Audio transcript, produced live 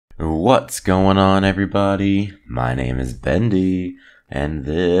What's going on, everybody? My name is Bendy, and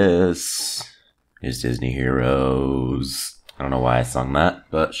this is Disney Heroes. I don't know why I sung that,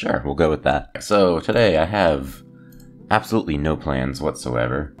 but sure, we'll go with that. So today I have absolutely no plans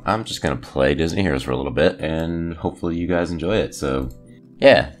whatsoever. I'm just gonna play Disney Heroes for a little bit, and hopefully you guys enjoy it. So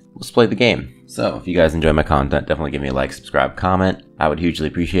yeah, let's play the game. So if you guys enjoy my content, definitely give me a like, subscribe, comment. I would hugely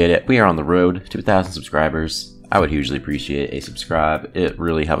appreciate it. We are on the road to 1,000 subscribers. I would hugely appreciate a subscribe. It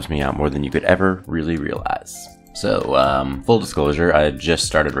really helps me out more than you could ever really realize. So, full disclosure, I just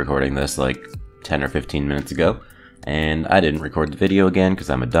started recording this like 10 or 15 minutes ago, and I didn't record the video again because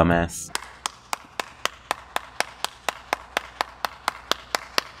I'm a dumbass.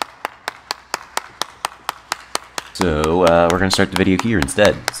 So, we're going to start the video here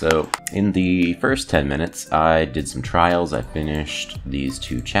instead. So, in the first 10 minutes, I did some trials. I finished these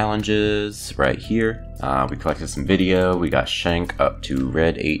 2 challenges right here. We collected some video. We got Shank up to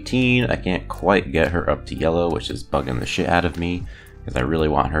red 18. I can't quite get her up to yellow, which is bugging the shit out of me, because I really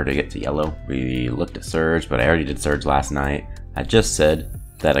want her to get to yellow. We looked at Surge, but I already did Surge last night. I just said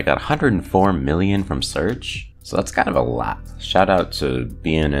that I got 104 million from Surge, so that's kind of a lot. Shout out to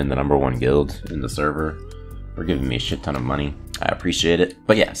being in the #1 guild in the server for giving me a shit ton of money. I appreciate it.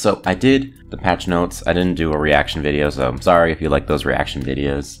 But yeah, so I did the patch notes. I didn't do a reaction video, so I'm sorry if you like those reaction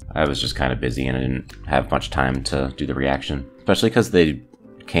videos. I was just kind of busy and I didn't have much time to do the reaction. Especially because they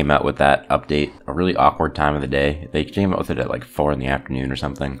came out with that update a really awkward time of the day. They came out with it at like 4 in the afternoon or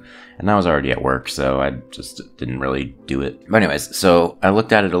something, and I was already at work, so I just didn't really do it. But anyways, so I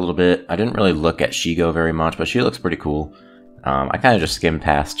looked at it a little bit. I didn't really look at Shigo very much, but she looks pretty cool. I kind of just skimmed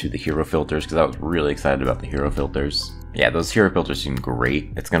past to the hero filters because I was really excited about the hero filters. Yeah, those hero filters seem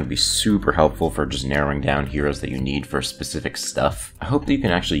great. It's going to be super helpful for just narrowing down heroes that you need for specific stuff. I hope that you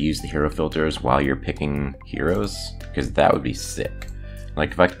can actually use the hero filters while you're picking heroes, because that would be sick.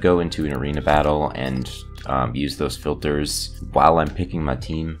 Like if I could go into an arena battle and use those filters while I'm picking my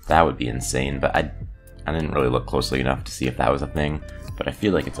team, that would be insane. But I didn't really look closely enough to see if that was a thing. But I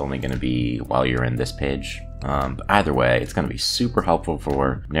feel like it's only going to be while you're in this page. But either way, it's going to be super helpful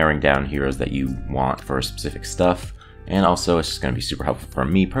for narrowing down heroes that you want for specific stuff. And also, it's just going to be super helpful for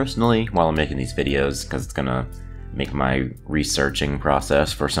me personally while I'm making these videos, because it's going to make my researching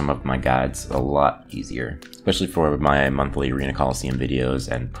process for some of my guides a lot easier. Especially for my monthly Arena Coliseum videos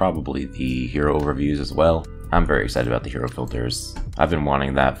and probably the hero overviews as well. I'm very excited about the hero filters. I've been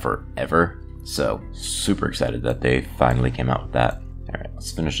wanting that forever, so super excited that they finally came out with that. Alright,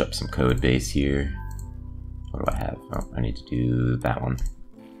 let's finish up some code base here. What do I have? Oh, I need to do that one.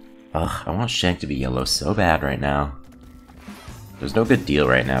 Ugh, I want Shank to be yellow so bad right now. There's no good deal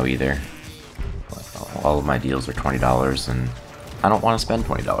right now either. All of my deals are $20, and I don't want to spend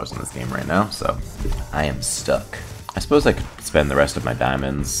 $20 in this game right now, so I am stuck. I suppose I could spend the rest of my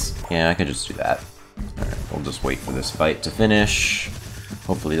diamonds. Yeah, I could just do that. Alright, we'll just wait for this fight to finish.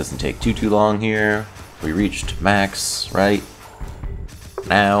 Hopefully it doesn't take too long here. We reached max, right?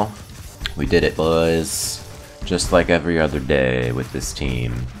 Now, we did it, boys. Just like every other day with this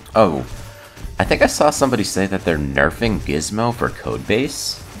team. Oh, I think I saw somebody say that they're nerfing Gizmo for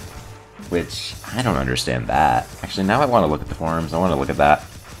Codebase, which I don't understand that. Actually, now I want to look at the forums. I want to look at that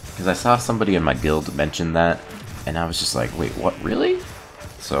because I saw somebody in my guild mention that, and I was just like, wait, what, really?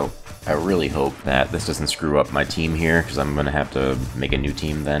 So I really hope that this doesn't screw up my team here, because I'm going to have to make a new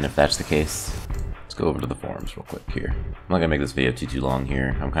team then if that's the case. Let's go over to the forums real quick here. I'm not going to make this video too long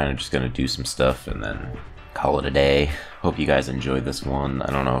here. I'm kind of just going to do some stuff and then call it a day. Hope you guys enjoyed this one. I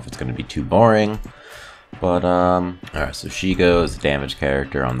don't know if it's going to be too boring, but alright, so Shigo is a damage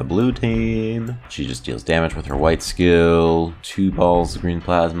character on the blue team. She just deals damage with her white skill. 2 balls of green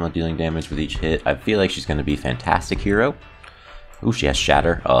plasma dealing damage with each hit. I feel like she's going to be a fantastic hero. Ooh, she has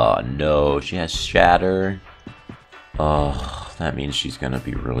Shatter. Oh no, she has Shatter. Oh, that means she's gonna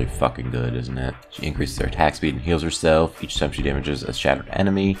be really fucking good, isn't it? She increases her attack speed and heals herself each time she damages a shattered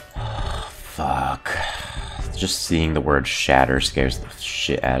enemy. Oh, fuck. Just seeing the word shatter scares the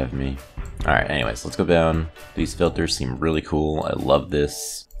shit out of me. Alright, anyways, let's go down. These filters seem really cool. I love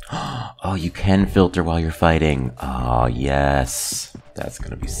this. Oh, you can filter while you're fighting. Oh, yes. That's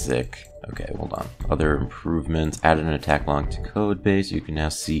gonna be sick. Okay, hold on. Other improvements. Added an attack log to code base. You can now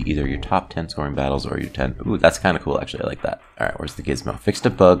see either your top 10 scoring battles or your 10... Ooh, that's kind of cool, actually. I like that. Alright, where's the Gizmo? Fixed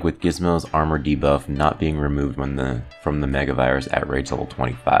a bug with Gizmo's armor debuff not being removed from the Megavirus at rage level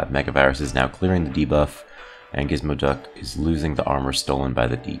 25. Megavirus is now clearing the debuff, and Gizmo Duck is losing the armor stolen by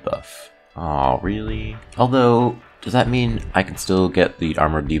the debuff. Oh, really? Although, does that mean I can still get the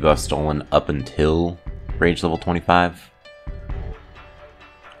armor debuff stolen up until rage level 25?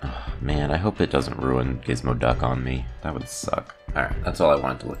 Oh, man, I hope it doesn't ruin Gizmo Duck on me. That would suck. Alright, that's all I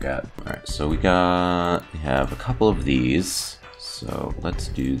wanted to look at. Alright, so we have a couple of these. So let's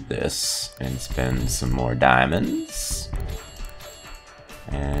do this and spend some more diamonds.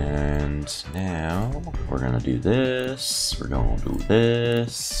 And now we're gonna do this. We're gonna do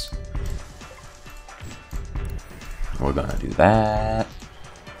this. We're gonna do that.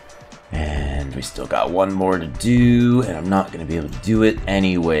 And we still got one more to do, and I'm not gonna be able to do it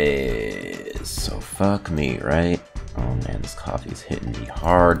anyways. So fuck me, right? Oh man, this coffee is hitting me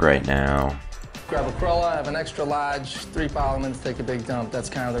hard right now. Grab a Corolla, have an extra large, 3 Parliaments, take a big dump. That's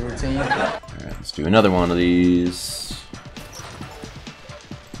kind of the routine. Alright, let's do another one of these.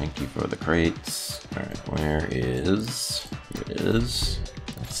 Thank you for the crates. Alright, here it is.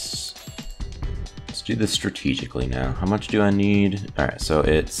 Let's do this strategically now. How much do I need? Alright, so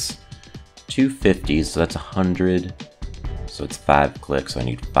it's 250, so that's 100. So it's 5 clicks, so I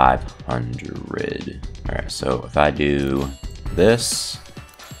need 500. Alright, so if I do this,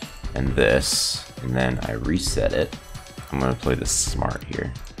 and then I reset it. I'm gonna play this smart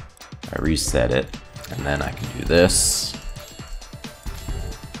here. I reset it, and then I can do this.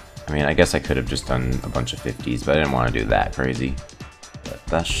 I mean, I guess I could have just done a bunch of 50s, but I didn't want to do that crazy. But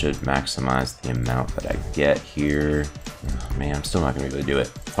that should maximize the amount that I get here. Oh, man, I'm still not gonna be able to do it.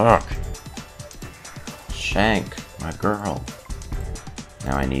 Fuck. Shank, my girl.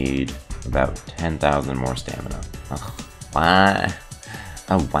 Now I need about 10,000 more stamina. Ugh, why?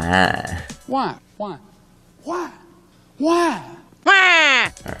 Oh, why? Why?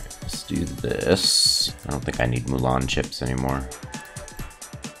 Alright, let's do this. I don't think I need Mulan chips anymore.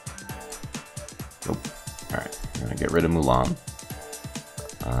 Nope. Alright, I'm gonna get rid of Mulan.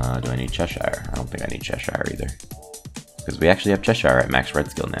 Do I need Cheshire? I don't think I need Cheshire either. Because we actually have Cheshire at max red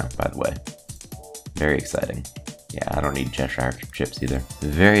skill now, by the way. Very exciting. Yeah, I don't need Cheshire chips either.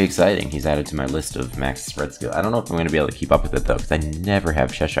 Very exciting. He's added to my list of max red skill. I don't know if I'm going to be able to keep up with it though, because I never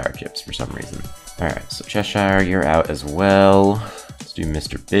have Cheshire chips for some reason. Alright, so Cheshire, you're out as well. Let's do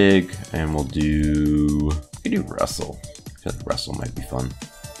Mr. Big, and we can do Russell. I feel like Russell might be fun.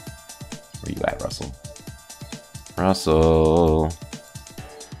 Where you at, Russell? Russell.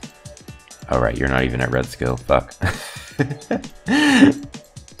 Oh right, you're not even at red skill. Fuck.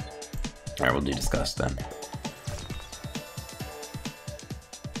 Alright, we'll do Disgust then.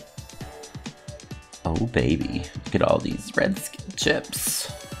 Oh baby, look at all these red skill chips.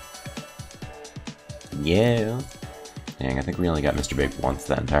 Yeah. Dang, I think we only got Mr. Big once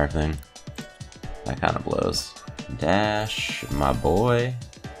that entire thing. That kind of blows. Dash, my boy.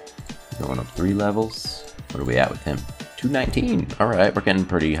 Going up 3 levels. What are we at with him? 219. Alright, we're getting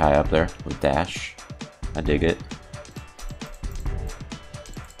pretty high up there with Dash. I dig it.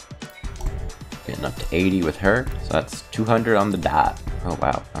 Getting up to 80 with her. So that's 200 on the dot. Oh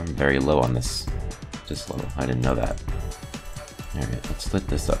wow, I'm very low on this. Just low. I didn't know that. Alright, let's split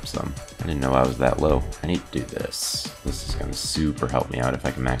this up some. I didn't know I was that low. I need to do this. This is gonna super help me out if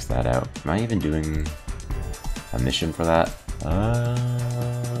I can max that out. Am I even doing a mission for that?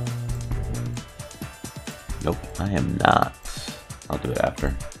 Nope, I am not. I'll do it after.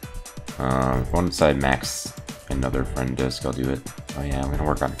 If I want to decide max another friend disc, I'll do it. Oh yeah, I'm gonna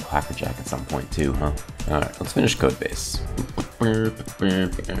work on Quackerjack at some point too, huh? Alright, let's finish Codebase.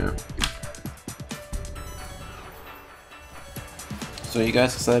 So you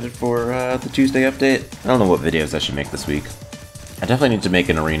guys excited for the Tuesday update? I don't know what videos I should make this week. I definitely need to make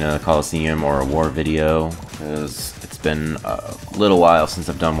an Arena, Coliseum, or a War video, because it's been a little while since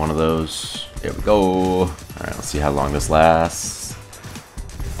I've done one of those. There we go. Alright, let's see how long this lasts.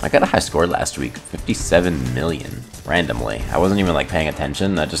 I got a high score last week, 57 million, randomly. I wasn't even like paying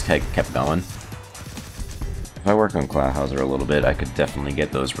attention, I just kept going. If I work on Clawhauser a little bit, I could definitely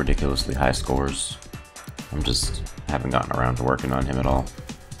get those ridiculously high scores. I'm just haven't gotten around to working on him at all.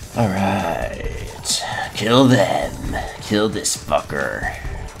 Alright, kill them. Kill this fucker.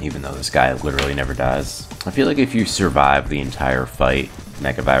 Even though this guy literally never dies. I feel like if you survive the entire fight,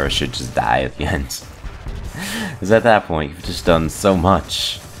 Megavirus should just die at the end. Because at that point, you've just done so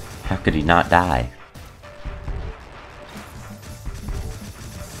much. How could he not die?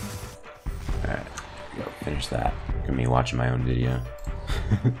 Alright, go finish that. Look at me watching my own video.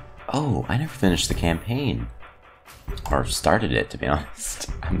 Oh, I never finished the campaign. Or started it, to be honest.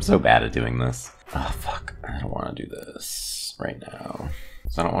 I'm so bad at doing this. Oh, fuck. I don't want to do this right now.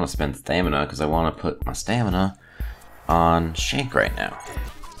 So I don't want to spend stamina, because I want to put my stamina on Shank right now.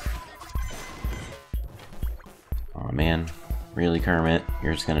 Oh man, really, Kermit?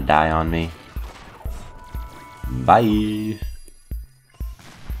 You're just gonna die on me? Bye!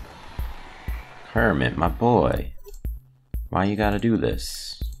 Kermit, my boy. Why you gotta do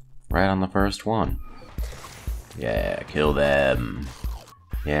this? Right on the first one. Yeah, kill them.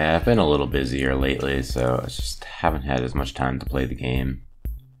 Yeah, I've been a little busier lately, so I just haven't had as much time to play the game.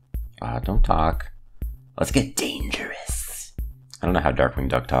 Don't talk. Let's get dangerous. I don't know how Darkwing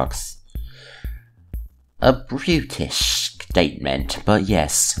Duck talks. A brutish statement, but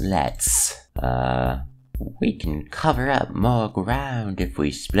yes, let's. We can cover up more ground if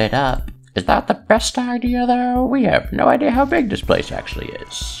we split up. Is that the best idea, though? We have no idea how big this place actually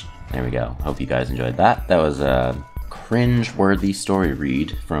is. There we go. Hope you guys enjoyed that. That was a cringe-worthy story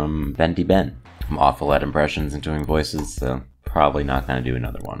read from Bendy Ben. I'm awful at impressions and doing voices, so probably not gonna do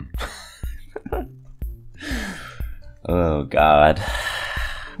another one. Oh god.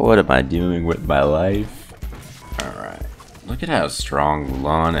 What am I doing with my life? Alright. Look at how strong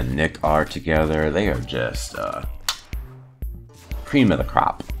Lon and Nick are together. They are just, cream of the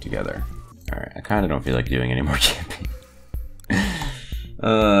crop together. Alright, I kinda don't feel like doing any more camping.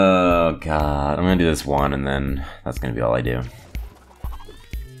 Oh god. I'm gonna do this one and then that's gonna be all I do.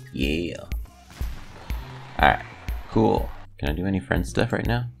 Yeah. Alright. Cool. Can I do any friend stuff right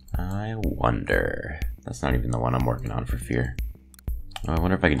now? I wonder. That's not even the one I'm working on for fear. Oh, I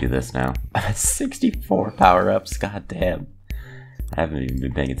wonder if I can do this now. 64 power-ups, god damn. I haven't even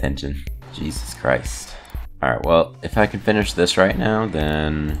been paying attention. Jesus Christ. Alright, well, if I can finish this right now,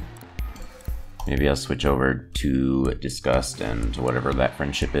 then maybe I'll switch over to Disgust and whatever that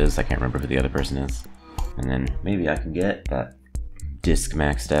friendship is. I can't remember who the other person is. And then maybe I can get that disc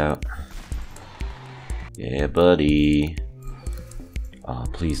maxed out. Yeah, buddy. Oh,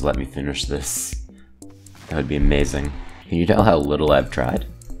 please let me finish this. That would be amazing. Can you tell how little I've tried?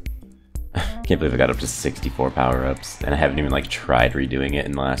 Can't believe I got up to 64 power-ups, and I haven't even, like, tried redoing it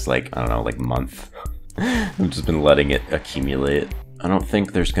in the last, like, I don't know, like, month. I've just been letting it accumulate. I don't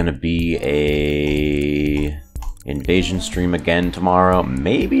think there's gonna be a invasion stream again tomorrow.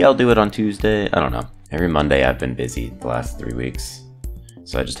 Maybe I'll do it on Tuesday. I don't know. Every Monday I've been busy the last 3 weeks,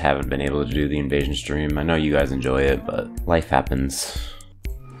 so I just haven't been able to do the invasion stream. I know you guys enjoy it, but life happens.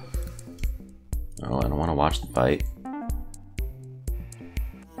 Oh, I don't want to watch the fight.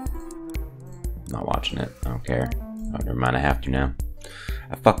 Not watching it. I don't care. Oh, never mind. I have to now.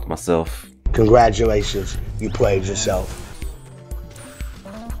 I fucked myself. Congratulations. You played yourself.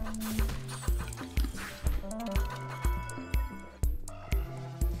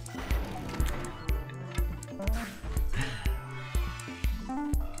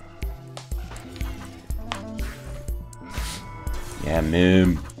 Yeah,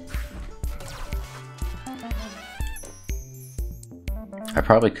 moon. I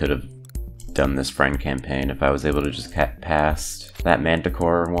probably could have done this friend campaign if I was able to just get past that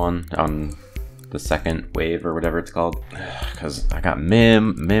Manticore one on the second wave or whatever it's called. Because I got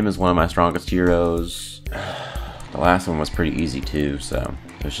Mim. Mim is one of my strongest heroes. The last one was pretty easy too, so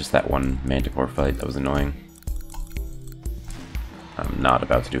it was just that one Manticore fight that was annoying. I'm not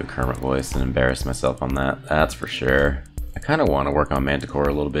about to do a Kermit voice and embarrass myself on that, that's for sure. I kind of want to work on Manticore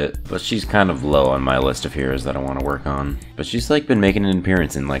a little bit, but she's kind of low on my list of heroes that I want to work on. But she's like been making an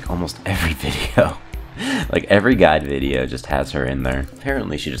appearance in like almost every video. Like every guide video just has her in there.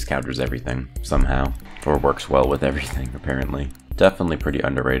 Apparently she just counters everything, somehow. Or works well with everything, apparently. Definitely pretty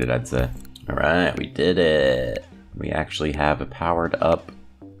underrated, I'd say. Alright, we did it! We actually have a powered up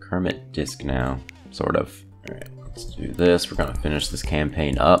Kermit disc now, sort of. Alright. Let's do this. We're gonna finish this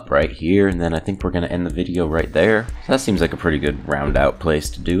campaign up right here, and then I think we're gonna end the video right there. So that seems like a pretty good round out place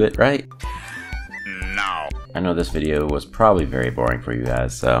to do it, right? No. I know this video was probably very boring for you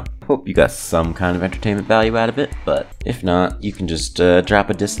guys, so hope you got some kind of entertainment value out of it, but if not, you can just drop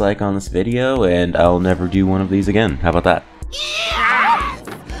a dislike on this video, and I'll never do one of these again. How about that? Yes!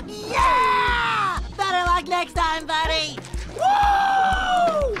 Yeah! Better luck next time, buddy!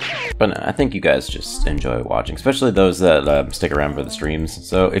 Woo! But no, I think you guys just enjoy watching, especially those that stick around for the streams.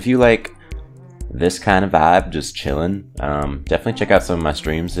 So if you like this kind of vibe, just chilling, definitely check out some of my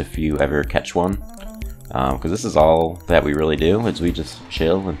streams if you ever catch one. Because this is all that we really do, is we just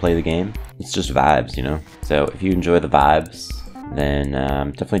chill and play the game. It's just vibes, you know? So if you enjoy the vibes, then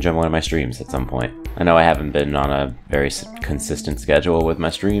definitely join one of my streams at some point. I know I haven't been on a very consistent schedule with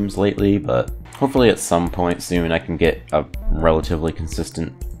my streams lately, but hopefully at some point soon I can get a relatively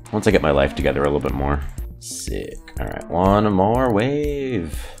consistent, once I get my life together a little bit more. Sick. Alright, one more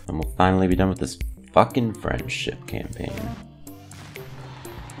wave. And we'll finally be done with this fucking friendship campaign.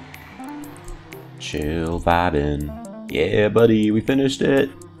 Chill vibing. Yeah, buddy, we finished it.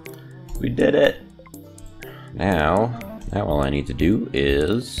 We did it. Now all I need to do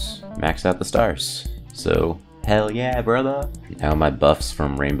is max out the stars. So Hell yeah, brother! Now my buffs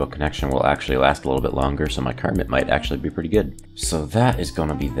from Rainbow Connection will actually last a little bit longer, so my Karmit might actually be pretty good. So that is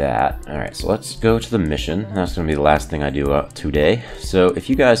gonna be that. Alright, so let's go to the mission. That's gonna be the last thing I do today. So if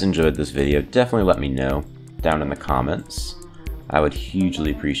you guys enjoyed this video, definitely let me know down in the comments. I would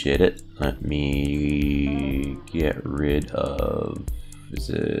hugely appreciate it. Let me get rid of... is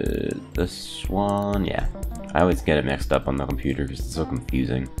it this one? Yeah. I always get it mixed up on the computer because it's so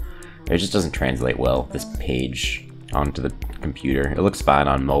confusing. It just doesn't translate well, this page, onto the computer. It looks fine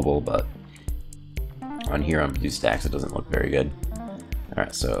on mobile, but on here on BlueStacks it doesn't look very good.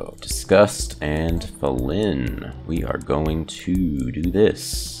 Alright, so Disgust and Falin. We are going to do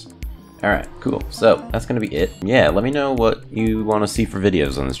this. Alright, cool. So, that's gonna be it. Yeah, let me know what you want to see for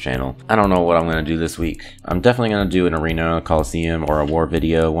videos on this channel. I don't know what I'm gonna do this week. I'm definitely gonna do an Arena, Coliseum, or a War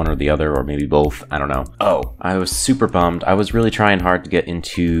video, one or the other, or maybe both. I don't know. Oh, I was super bummed. I was really trying hard to get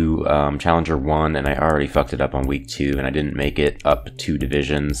into Challenger 1, and I already fucked it up on week 2, and I didn't make it up 2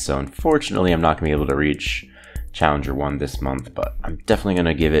 divisions, so unfortunately I'm not gonna be able to reach Challenger 1 this month, but I'm definitely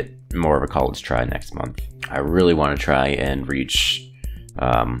gonna give it more of a college try next month. I really want to try and reach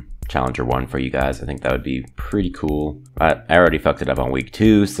Challenger 1 for you guys. I think that would be pretty cool. But I already fucked it up on week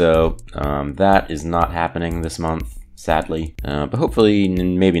 2, so that is not happening this month, sadly. But hopefully,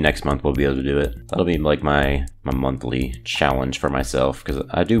 maybe next month we'll be able to do it. That'll be like my monthly challenge for myself, because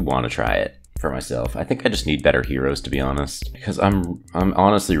I do want to try it for myself. I think I just need better heroes, to be honest, because I'm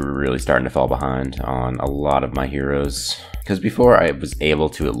honestly really starting to fall behind on a lot of my heroes. Because before I was able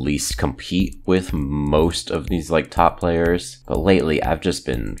to at least compete with most of these like top players, but lately I've just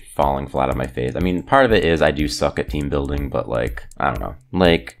been falling flat on my face. I mean, part of it is I do suck at team building, but like, I don't know,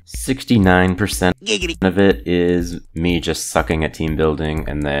 like 69% of it is me just sucking at team building,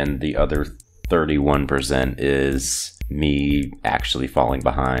 and then the other 31% is me actually falling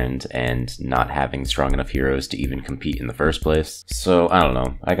behind and not having strong enough heroes to even compete in the first place. So I don't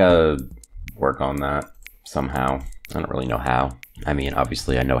know, I gotta work on that somehow. I don't really know how. I mean,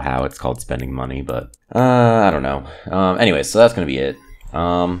 obviously I know how, it's called spending money, but I don't know. Anyways, so that's gonna be it.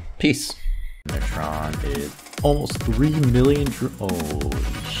 Peace. Tron is almost 3 million. Holy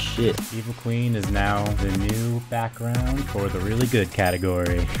shit. Evil Queen is now the new background for the really good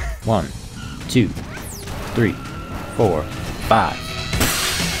category. 1, 2, 3, 4, 5.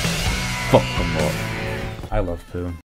 Fuck them all. I love poo.